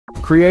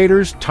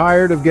Creators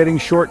tired of getting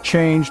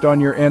shortchanged on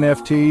your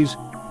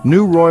NFTs?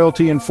 New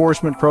royalty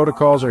enforcement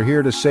protocols are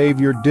here to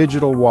save your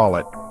digital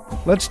wallet.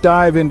 Let's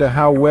dive into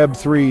how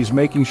Web3 is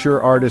making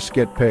sure artists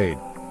get paid.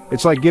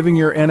 It's like giving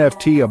your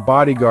NFT a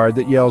bodyguard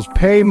that yells,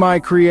 "Pay my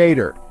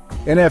creator."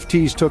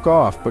 NFTs took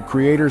off, but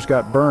creators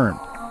got burned.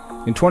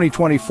 In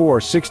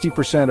 2024,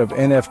 60% of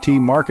NFT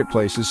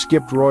marketplaces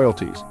skipped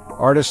royalties.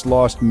 Artists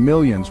lost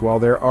millions while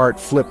their art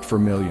flipped for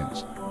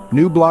millions.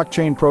 New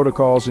blockchain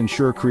protocols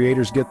ensure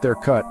creators get their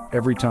cut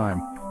every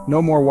time.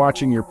 No more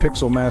watching your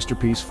pixel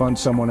masterpiece fund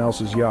someone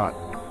else's yacht.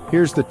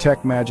 Here's the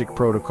tech magic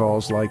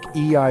protocols like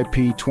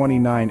EIP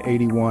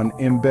 2981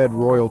 embed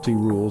royalty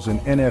rules in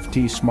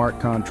NFT smart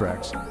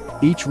contracts.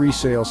 Each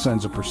resale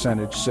sends a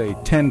percentage, say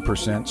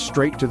 10%,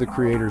 straight to the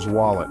creator's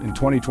wallet. In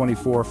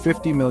 2024,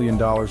 $50 million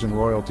in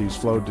royalties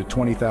flowed to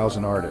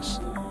 20,000 artists.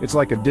 It's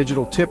like a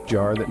digital tip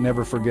jar that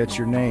never forgets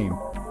your name.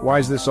 Why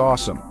is this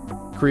awesome?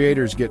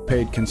 Creators get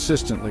paid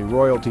consistently.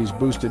 Royalties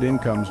boosted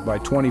incomes by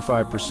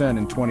 25%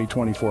 in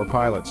 2024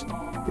 pilots.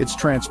 It's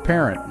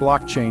transparent.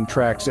 Blockchain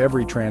tracks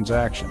every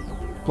transaction.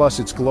 Plus,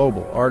 it's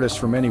global. Artists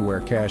from anywhere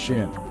cash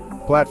in.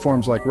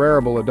 Platforms like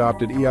Rarible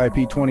adopted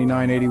EIP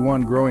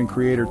 2981, growing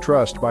creator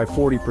trust by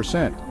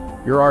 40%.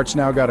 Your art's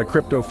now got a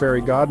crypto fairy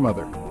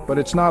godmother. But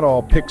it's not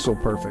all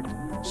pixel perfect.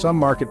 Some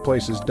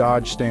marketplaces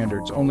dodge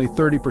standards. Only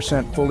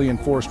 30% fully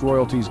enforced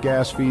royalties.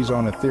 Gas fees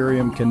on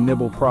Ethereum can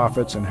nibble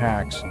profits, and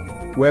hacks.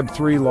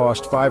 Web3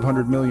 lost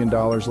 $500 million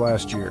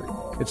last year.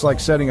 It's like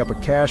setting up a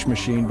cash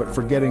machine but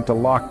forgetting to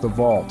lock the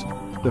vault.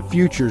 The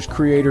future's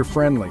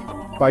creator-friendly.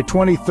 By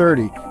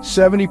 2030,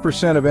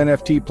 70% of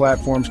NFT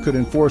platforms could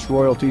enforce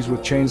royalties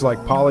with chains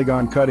like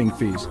Polygon cutting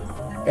fees.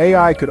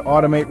 AI could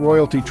automate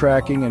royalty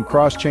tracking, and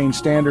cross-chain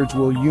standards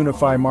will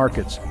unify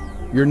markets.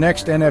 Your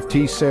next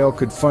NFT sale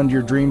could fund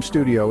your dream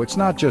studio. It's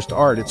not just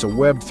art, it's a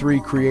Web3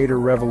 creator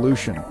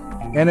revolution.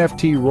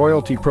 NFT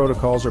royalty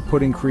protocols are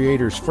putting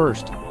creators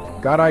first.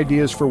 Got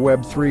ideas for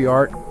Web3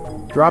 art?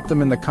 Drop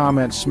them in the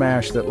comments,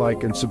 smash that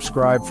like and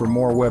subscribe for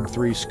more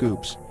Web3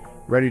 scoops.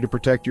 Ready to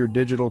protect your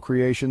digital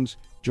creations?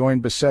 Join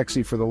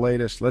Bisexy for the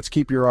latest. Let's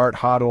keep your art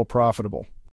hodl profitable.